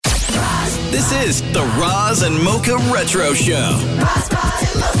This is the Roz and Mocha Retro Show.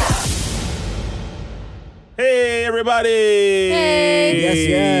 Hey, everybody. Hey.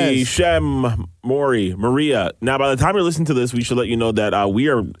 Yes. Shem, Maury, Maria. Now, by the time you're listening to this, we should let you know that we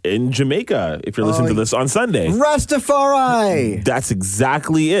are in Jamaica if you're listening to this on Sunday. Rastafari. That's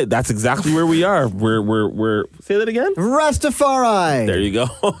exactly it. That's exactly where we are. We're say that again? Rastafari. There you go.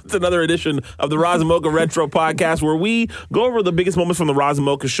 It's another edition of the Roz Mocha Retro Podcast where we go over the biggest moments from the Roz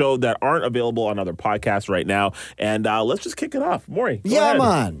Mocha Show that aren't available on other podcasts right now. And let's just kick it off. Maury, go ahead.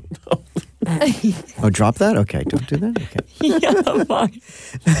 man. Oh, drop that? Okay, don't do that? Okay. Yeah, fine.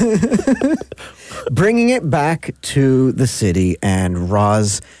 Bringing it back to the city and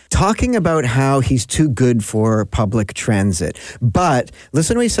Roz talking about how he's too good for public transit. But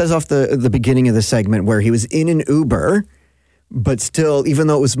listen to what he says off the beginning of the segment where he was in an Uber, but still, even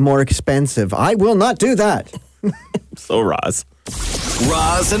though it was more expensive, I will not do that. So, Roz.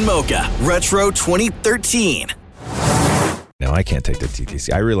 Roz and Mocha Retro 2013. No, I can't take the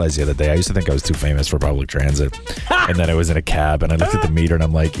TTC. I realized the other day, I used to think I was too famous for public transit. And then I was in a cab and I looked at the meter and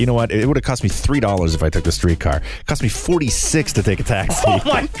I'm like, you know what? It would have cost me $3 if I took the streetcar. It cost me $46 to take a taxi. Oh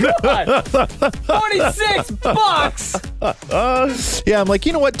my God. $46. Yeah, I'm like,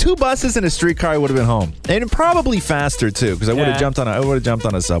 you know what? 2 buses and a streetcar, I would have been home. And probably faster too, because I would have jumped on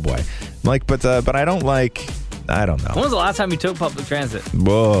a subway. I'm like, but I don't know. When was the last time you took public transit?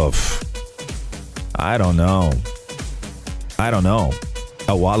 Woof. I don't know. A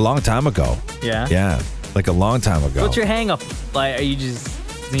long time ago. Yeah? Yeah, like a long time ago. What's your hang up? Like, are you just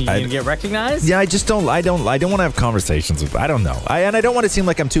think you're going to get recognized? Yeah, I don't want to have conversations with, I don't know. I don't want to seem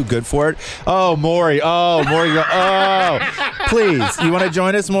like I'm too good for it. Oh, Maury. Oh, please. You want to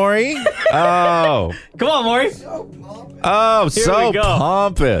join us, Maury? Oh. Come on, Maury. Oh, Here so we go.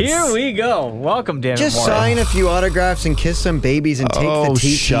 pompous. Here we go. Welcome, Dan. Just Maury. sign a few autographs and kiss some babies and take the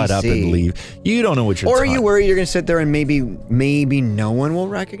TTC. Shut up and leave. You don't know what you're Or are talking. you worried you're going to sit there and maybe no one will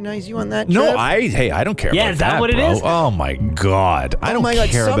recognize you on that trip? No, I don't care about that. Is that what it bro. is? Oh my God. I don't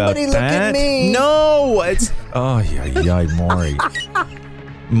care about that. Somebody look at me. No, it's Maury.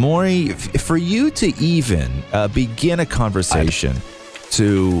 Maury, for you to even begin a conversation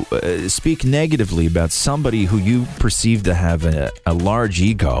to speak negatively about somebody who you perceive to have a large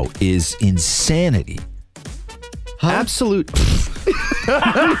ego is insanity. Huh? Absolute.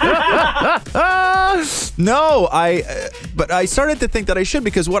 No, but I started to think that I should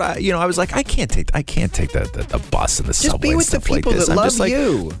because I was like, I can't take the bus and the Just subway be with the and stuff like people this. that I'm love just like,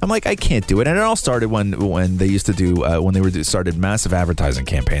 you. I'm like, I can't do it. And it all started when they used to do when they started massive advertising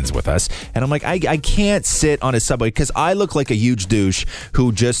campaigns with us. And I'm like, I can't sit on a subway because I look like a huge douche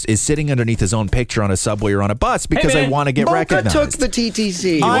who just is sitting underneath his own picture on a subway or on a bus because I want to get Mocha recognized. took the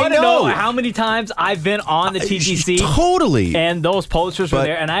TTC. You I want to know know. how many times I've been on the TTC? Totally. And those posters were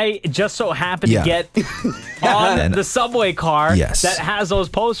there, and I just so happened to get on the subway car that has those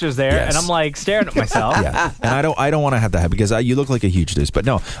posters there, and I'm like staring at myself. Yeah, and I don't want to have that because you look like a huge douche. But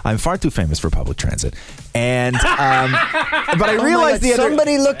no, I'm far too famous for public transit, and but I realized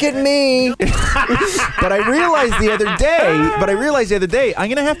somebody look at me. But I realized the other day I'm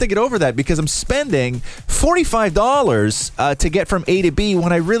gonna have to get over that because I'm spending $45 to get from A to B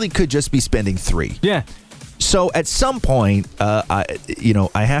when I really could just be spending $3. Yeah. So at some point, I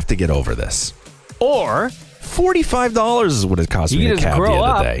have to get over this. Or $45 is what it cost me you to just cab grow the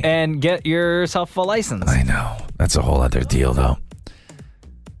up other day. and get yourself a license. I know. That's a whole other deal, though.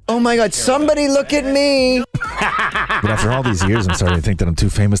 Oh my God, somebody look at me. But after all these years, I'm starting to think that I'm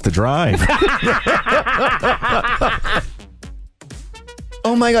too famous to drive.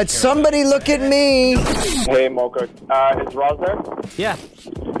 Oh my God, somebody look at me. Hey, Mocha. Is Roz there? Yeah.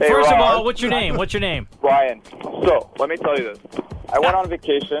 Hey, First of Roz. all, what's your name? What's your name? Brian. So, let me tell you this. I went on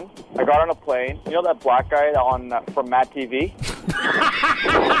vacation. I got on a plane. You know that black guy from Mad TV?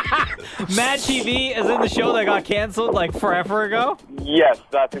 Mad TV is in the show that got canceled like forever ago? Yes,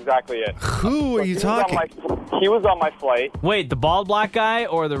 that's exactly it. Who are you talking? He was on my flight. Wait, the bald black guy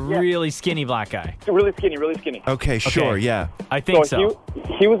or the really skinny black guy? Really skinny. Okay, sure, yeah. I think so.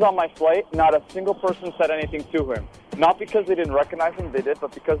 He was on my flight. Not a single person said anything to him. Not because they didn't recognize him, they did,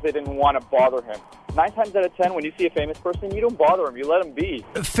 but because they didn't want to bother him. 9 times out of 10, when you see a famous person, you don't bother him. You let him be.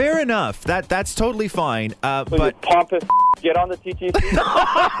 Fair enough. That's totally fine. So But you pompous get on the TTC.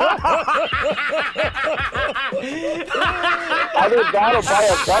 Either that or buy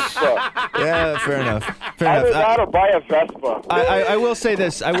a Vespa. yeah, fair enough. Either that or buy a Vespa. I will say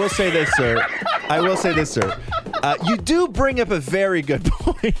this, sir. You do bring up a very good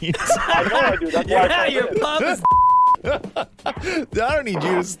point. I know I do. That's why I you're pompous. I don't need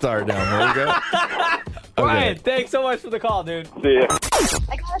you to start now, Morgan. Ryan, thanks so much for the call, dude. See ya.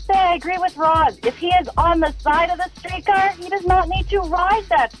 I gotta say, I agree with Roz. If he is on the side of the streetcar, he does not need to ride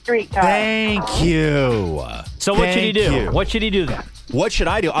that streetcar. Thank you. So what should he do? What should he do then? What should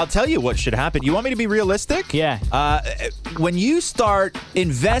I do? I'll tell you what should happen. You want me to be realistic? Yeah. When you start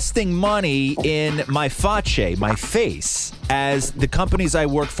investing money in my face, my face, as the companies I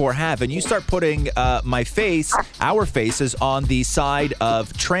work for have, and you start putting my face, our faces, on the side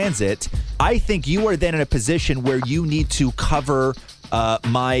of transit, I think you are then in a position where you need to cover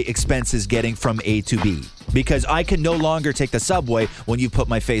my expenses getting from A to B. Because I can no longer take the subway when you put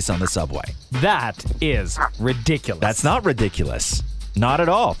my face on the subway. That is ridiculous. That's not ridiculous. Not at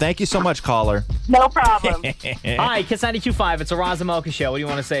all. Thank you so much, caller. No problem. Hi, Kiss 92.5. It's a Roz Mocha Show. What do you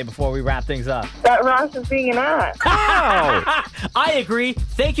want to say before we wrap things up? That Roz is being an ass. Oh! I agree.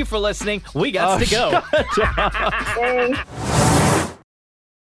 Thank you for listening. We got to go. Thanks.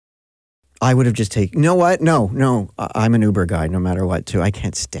 I would have just taken. You know what? No. I'm an Uber guy, no matter what. Too. I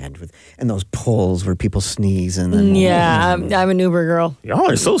can't stand with and those polls where people sneeze and then. Yeah, I'm an Uber girl. Y'all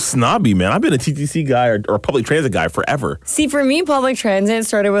are so snobby, man. I've been a TTC guy or public transit guy forever. See, for me, public transit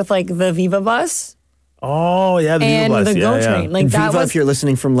started with like the Viva bus. Oh yeah, the and Viva bus. the GO train. Like and that Viva, was. if you're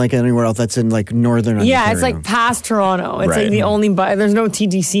listening from like anywhere else, that's in like northern. Yeah, Ontario. it's like past Toronto. It's Right. like the only bus. There's no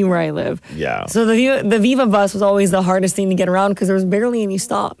TTC where I live. Yeah. So the Viva bus was always the hardest thing to get around because there was barely any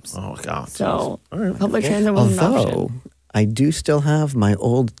stops. Oh god. So public transit was an option. Although I do still have my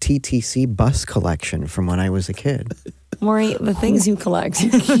old TTC bus collection from when I was a kid. Maury, the things you collect.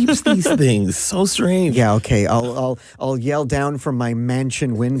 Keeps these things so strange. Yeah, okay. I'll yell down from my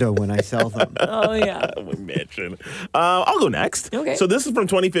mansion window when I sell them. Oh yeah. Mansion. I'll go next. Okay. So this is from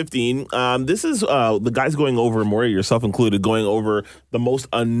 2015. This is the guys going over, Maury, yourself included, going over the most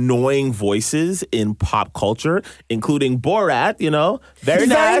annoying voices in pop culture, including Borat. You know, very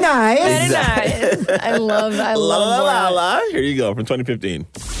nice. Very nice. I love Borat. Here you go from 2015.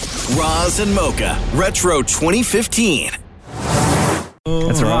 Roz and Mocha Retro 2015.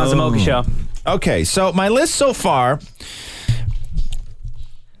 It's a Roz Mocha Show. Okay, so my list so far.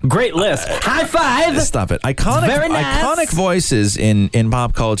 Great list. High five. Stop it. Iconic voices in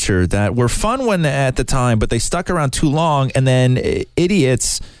pop culture that were fun when at the time, but they stuck around too long, and then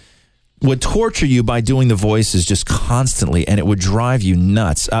idiots would torture you by doing the voices just constantly, and it would drive you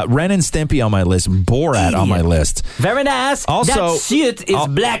nuts. Ren and Stimpy on my list, Borat on my list. Very nice. Also, that suit is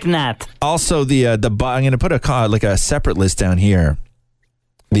Black Nut. Also, I'm going to put a separate list down here.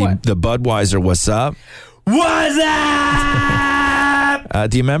 The Budweiser, what's up? What's up?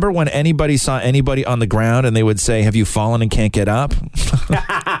 Do you remember when anybody saw anybody on the ground and they would say, "Have you fallen and can't get up?"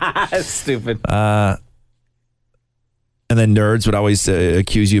 That's stupid. And then nerds would always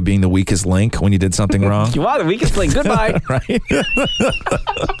accuse you of being the weakest link when you did something wrong. You are the weakest link. Goodbye. Right?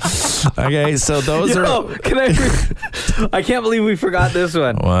 Okay, so those are... I can't believe we forgot this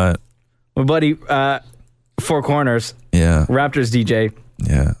one. What? My buddy, Four Corners. Yeah. Raptors DJ.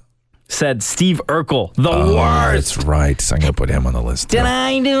 Yeah. Said Steve Urkel, the worst. That's right. So I'm going to put him on the list. Did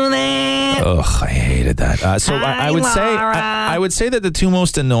I do that? Ugh, I hated that. So I would say that the two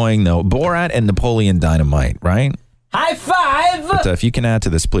most annoying, though, Borat and Napoleon Dynamite, right? High five! But if you can add to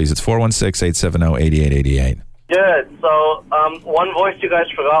this, please. It's 416-870-8888. Good. So, one voice you guys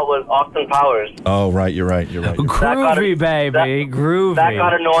forgot was Austin Powers. Oh, right. You're right. Groovy, baby. Groovy. That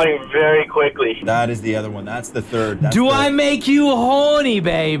got annoying very quickly. That is the other one. That's the third. I make you horny,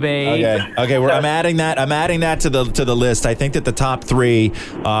 baby? Okay. I'm adding that. I'm adding that to the list. I think that the top three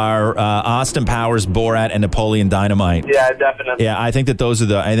are Austin Powers, Borat, and Napoleon Dynamite. Yeah, definitely. Yeah, I think that those are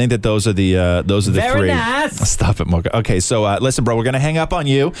the. Very three. Nice. Stop it, Mocha. Okay, so listen, bro. We're gonna hang up on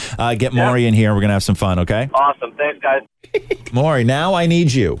you. Get Maury in here. We're gonna have some fun. Okay. Awesome. Thanks, guys. Maury, now I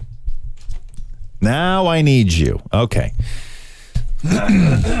need you. Okay.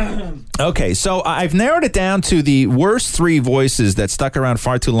 Okay, so I've narrowed it down to the worst three voices that stuck around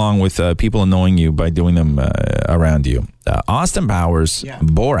far too long with people annoying you by doing them around you. Austin Powers,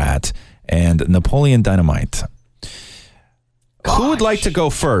 Borat, and Napoleon Dynamite. Who would like to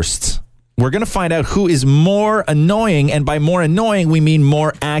go first? We're going to find out who is more annoying, and by more annoying, we mean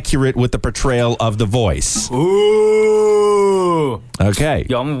more accurate with the portrayal of the voice. Ooh. Okay.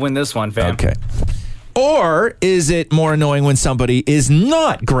 Yo, I'm going to win this one, fam. Okay. Or is it more annoying when somebody is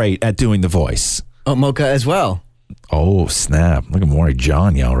not great at doing the voice? Oh, Mocha as well. Oh, snap. Look at Maury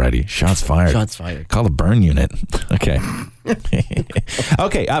John already. Shots fired. Call the burn unit. Okay.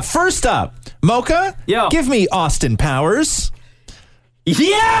 Okay, first up, Mocha, give me Austin Powers.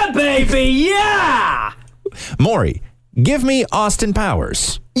 Yeah, baby, yeah! Maury, give me Austin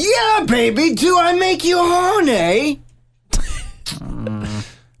Powers. Yeah, baby, do I make you horny?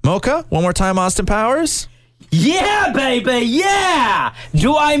 Mocha, one more time, Austin Powers. Yeah, baby, yeah!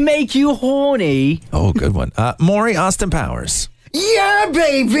 Do I make you horny? Oh, good one. Maury, Austin Powers. Yeah,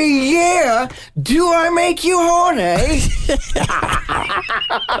 baby, yeah! Do I make you horny?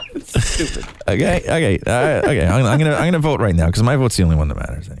 Stupid. Okay. I'm gonna vote right now because my vote's the only one that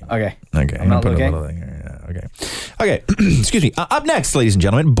matters. Anyway. Okay. I'm gonna put a little thing here. Yeah, okay. Excuse me. Up next, ladies and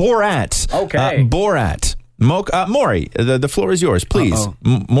gentlemen, Borat. Okay. Borat. Maury, the floor is yours, please.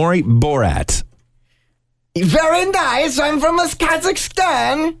 Maury, Borat. Very nice. I'm from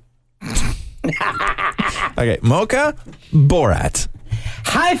Kazakhstan. Okay, Mocha, Borat.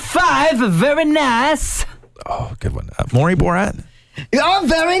 High five, very nice. Oh, good one. Maury, Borat. Oh,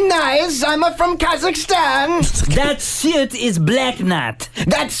 very nice. I'm from Kazakhstan. That suit is black nut.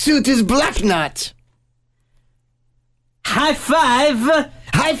 That suit is black nut. High five.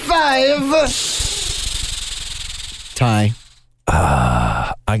 High five. Tie.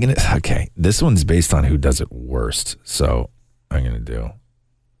 Okay, this one's based on who does it worst, so I'm gonna do.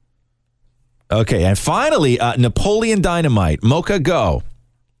 Okay, and finally, Napoleon Dynamite. Mocha, go.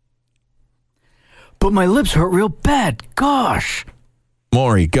 But my lips hurt real bad. Gosh.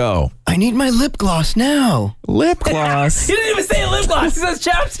 Maury, go. I need my lip gloss now. Lip gloss? He didn't even say lip gloss. He says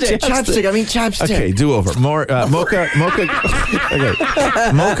chapstick. Chapstick. Okay, do over. Mocha. Okay.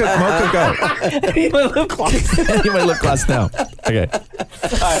 Mocha, go. I need my lip gloss. I need my lip gloss now. Okay.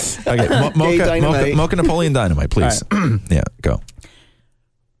 Okay, Mocha Napoleon Dynamite, please. Right. Yeah, go.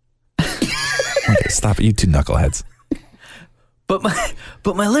 Okay, stop it, you two knuckleheads. But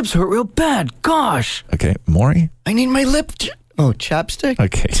my lips hurt real bad. Gosh. Okay, Maury? I need my lip... chapstick?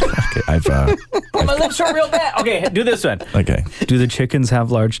 Okay, I've... my lips hurt real bad. Okay, do this one. Okay. Do the chickens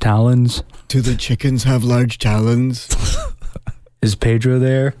have large talons? Do the chickens have large talons? Is Pedro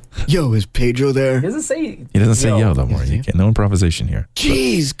there? Yo, is Pedro there? He doesn't say... He doesn't say yo, though, Maury. You can't, no improvisation here.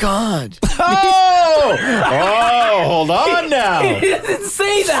 Jeez, God. Oh, hold on now. He didn't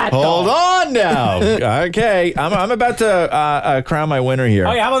say that, Hold on now. Okay, I'm about to crown my winner here.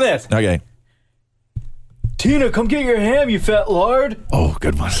 Okay, how about this? Okay. Tina, come get your ham, you fat lard. Oh,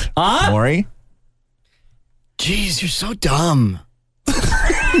 good one. Huh? Maury? Jeez, you're so dumb.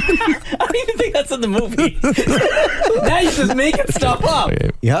 I don't even think that's in the movie. Now you're just making stuff up. Okay.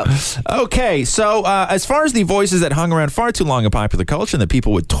 Yep. Okay, so as far as the voices that hung around far too long in popular culture and that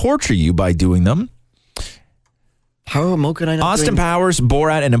people would torture you by doing them, how Mocha and I not Austin doing... Powers,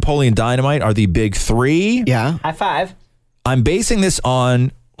 Borat, and Napoleon Dynamite are the big three. Yeah. High five. I'm basing this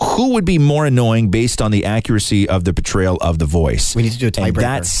on who would be more annoying based on the accuracy of the portrayal of the voice. We need to do a tiebreaker.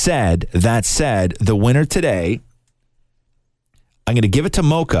 And that said, the winner today, I'm going to give it to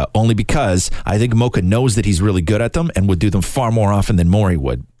Mocha only because I think Mocha knows that he's really good at them and would do them far more often than Maury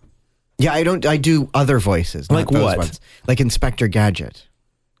would. Yeah, I do other voices. Not like those what? Ones. Like Inspector Gadget.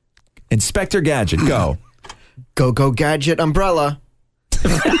 Inspector Gadget, go. Go Gadget umbrella.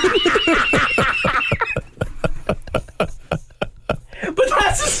 But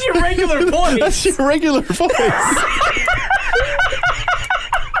that's just your regular voice. That's your regular voice.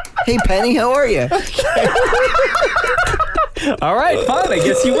 Hey, Penny, how are you? All right, fine. I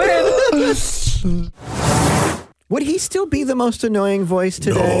guess you win. Would he still be the most annoying voice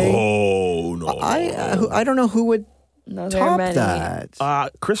today? No. I don't know who would top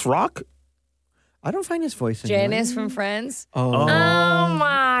that. Chris Rock? I don't find his voice annoying. Janice from Friends. Oh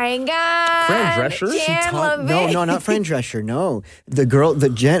my God. Fran Drescher? No, not Fran Drescher. No, the girl,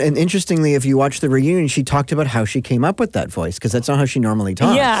 Jen. And interestingly, if you watch the reunion, she talked about how she came up with that voice because that's not how she normally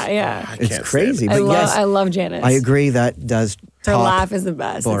talks. Yeah. It's crazy. I But I love Janice. I agree that does. Her laugh is the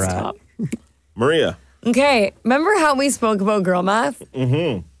best. Borat. It's top. Maria. Okay, remember how we spoke about girl math?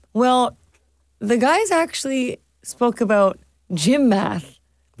 Mm-hmm. Well, the guys actually spoke about gym math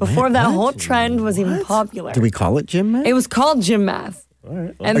before that whole trend was even popular. Do we call it gym math? It was called gym math. All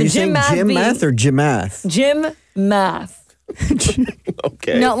right. And Are the you gym saying math gym math or gym math? Gym math.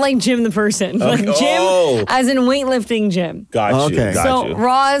 Okay. Not like Jim the person. Like gym as in weightlifting gym. Got you. Okay. So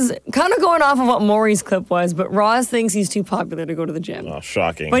Roz, kind of going off of what Maury's clip was, but Roz thinks he's too popular to go to the gym. Oh,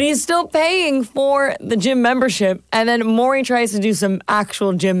 shocking. But he's still paying for the gym membership, and then Maury tries to do some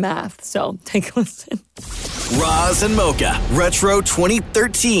actual gym math. So take a listen. Roz and Mocha Retro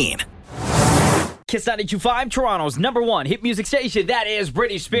 2013. Kiss 92.5, Toronto's #1 hit music station. That is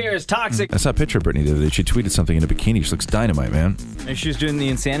Britney Spears, Toxic. I saw a picture of Britney the other day. She tweeted something in a bikini. She looks dynamite, man. And she was doing the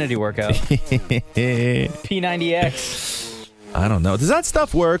insanity workout. P90X. I don't know. Does that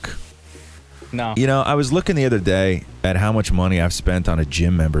stuff work? No. You know, I was looking the other day at how much money I've spent on a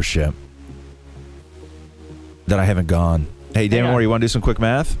gym membership that I haven't gone. Hey, Damon Moore, you want to do some quick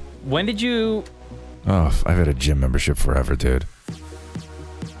math? When did you... Oh, I've had a gym membership forever, dude.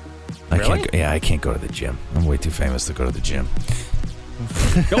 I can't go to the gym. I'm way too famous to go to the gym.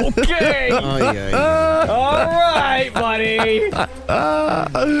 Okay. All right, buddy.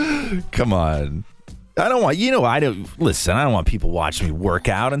 Come on. I don't want, I don't want people watching me work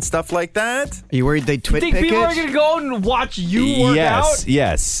out and stuff like that. Are you worried they twit Think pick people it? are going to go and watch you work out?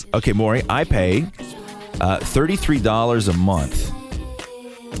 Yes. Okay, Maury, I pay $33 a month.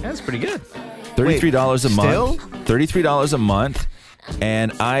 That's pretty good. $33 a month. Still? $33 a month,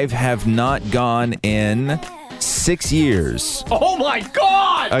 and I have not gone in 6 years. Oh my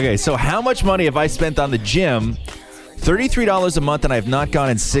God! Okay, so how much money have I spent on the gym? $33 a month, and I have not gone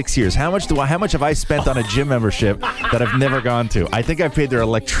in 6 years. How much have I spent on a gym membership that I've never gone to? I think I've paid their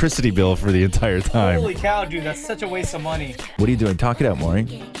electricity bill for the entire time. Holy cow, dude, that's such a waste of money. What are you doing? Talk it out,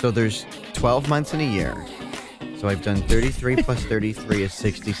 Maury. So there's 12 months in a year. So I've done 33 plus 33 is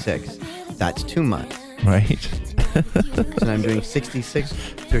 66. That's 2 months. Right. So I'm doing 66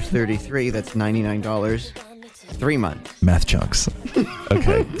 plus 33. That's $99. 3 months. Math chunks.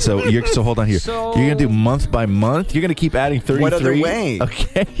 Okay. So hold on here. So- You're going to do month by month? You're going to keep adding 33? What other way?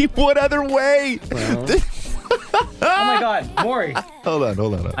 Okay. What other way? Well, Oh my God, Maury. Hold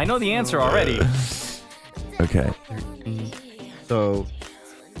on. I know the answer already. Okay. 13. So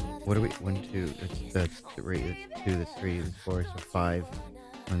what are we? 1, 2. That's 3. That's 2. That's 3. That's 4. So 5.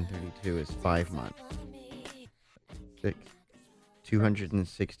 132 is 5 months. 6.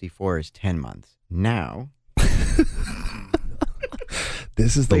 264 is 10 months. Now.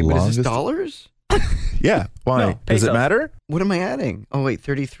 This is the Wait, longest. Is this dollars? Yeah. Why? No, Does pesos. it matter? What am I adding? Oh wait,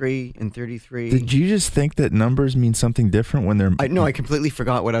 33 and 33. Did you just think that numbers mean something different when they're... No, I completely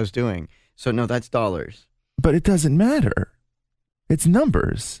forgot what I was doing. So no, that's dollars. But it doesn't matter. It's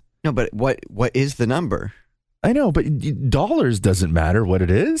numbers. No, but what is the number? I know, but dollars doesn't matter what it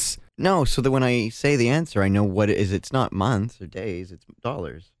is. No, so that when I say the answer, I know what it is. It's not months or days. It's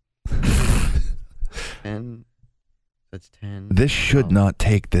dollars. 10. That's 10. This should not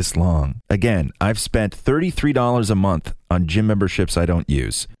take this long. Again, I've spent $33 a month on gym memberships I don't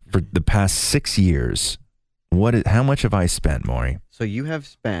use for the past 6 years. How much have I spent, Maury? So you have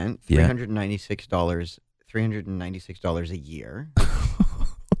spent $396. $396 a year.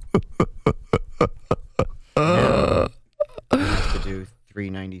 You have to do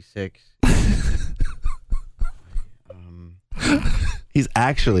 396. He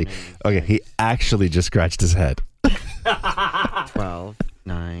actually just scratched his head. 12,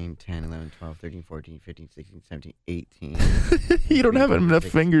 9, 10, 11, 12, 13, 14, 15, 16, 17, 18. You don't have enough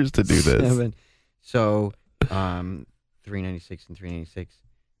fingers to do this. 7. So, 396 and 396.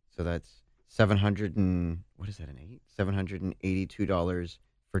 So that's 700 and what is that, an 8? $782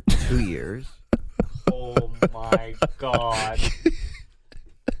 for 2 years. Oh my God.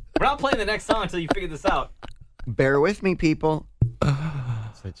 We're not playing the next song until you figure this out. Bear with me, people.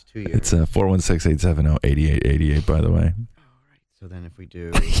 So it's 2 years. It's 416-870-8888, by the way. All right. So then if we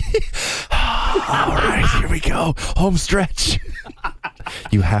do... All right, here we go. Home stretch.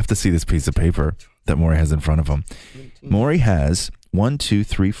 You have to see this piece of paper that Maury has in front of him. Maury has 1, 2,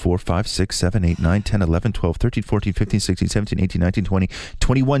 3, 4, 5, 6, 7, 8, 9, 10, 11, 12, 13, 14, 15, 16, 17, 18, 19, 20,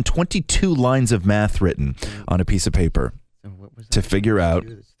 21, 22 lines of math written on a piece of paper So what was that? to figure out...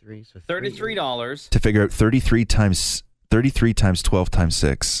 $33. To figure out 33 times 12 times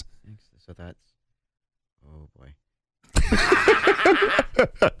 6. So that's... Oh, boy.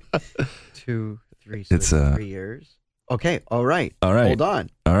 2, 3, so It's, 3 years. Okay, all right. All right. Hold on.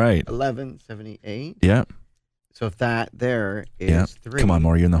 All right. 1178. Yeah. So if that there is Yeah. 3. Come on,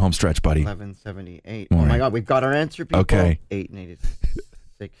 Maury. You're in the home stretch, buddy. 1178. Maury. Oh my God, we've got our answer, people. Okay. 8 and 8 is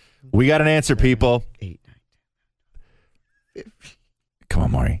 6. We got an answer, 7, people. 8, 9, 10, 15, Come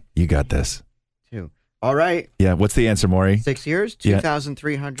on, Maury. You got this. 2. All right. Yeah. What's the answer, Maury? 6 years, Yeah.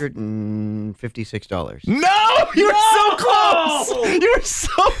 $2,356. No! You were so close! You were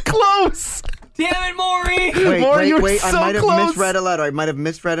so close! Damn it, Maury! Maury, you were Wait. so I might have close. misread a letter. I might have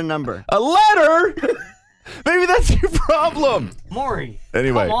misread a number. A letter? Maybe that's your problem. Maury.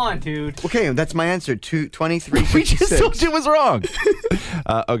 Anyway. Come on, dude. Okay, that's my answer. 23. We just told you it was wrong.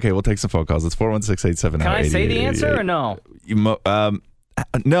 Okay, we'll take some phone calls. It's 416-870-8888. Can I say the answer or no?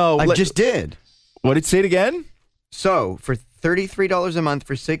 No. I just did. What did you say it again? So, for $33 a month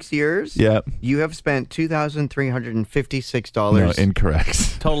for 6 years, Yeah. you have spent $2,356. No,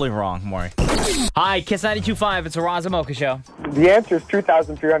 incorrect. Totally wrong, Maury. Hi, Kiss 92.5. It's a Roz Mocha Show. The answer is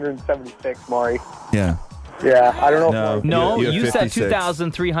 2,376, Maury. Yeah. Yeah, I don't know. No, You have you said 56.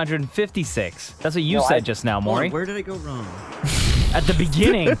 2,356. That's what you said just now, Maury. Where did I go wrong? At the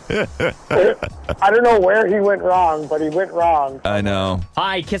beginning. I don't know where he went wrong, but he went wrong. I know.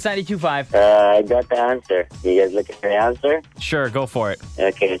 Hi, Kiss 92.5. I got the answer. You guys looking for the answer? Sure, go for it.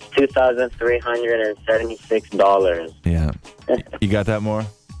 Okay, it's $2,376. Yeah. You got that, more?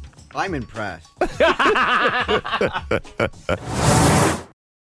 I'm impressed.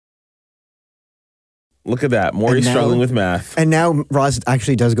 Look at that. Maury's struggling with math. And now Roz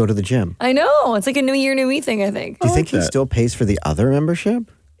actually does go to the gym. I know. It's like a new year, new me thing, I think. Do you think he still pays for the other membership?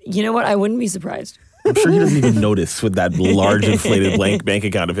 You know what? I wouldn't be surprised. I'm sure he doesn't even notice with that large inflated blank bank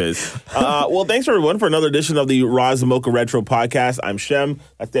account of his. Well, thanks everyone for another edition of the Roz Mocha Retro Podcast. I'm Shem.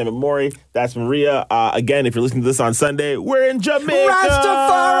 That's Dan McMorey. That's Maria. Again, if you're listening to this on Sunday, we're in Jamaica.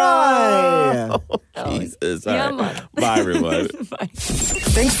 Rastafari! Oh, Jesus. Yeah, All right. Bye, everyone. Bye.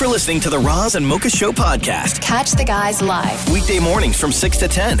 Thanks for listening to the Roz and Mocha Show podcast. Catch the guys live Weekday mornings from 6 to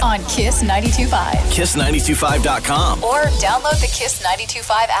 10 on Kiss 92.5. KISS925.com. Or download the Kiss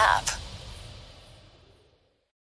 92.5 app.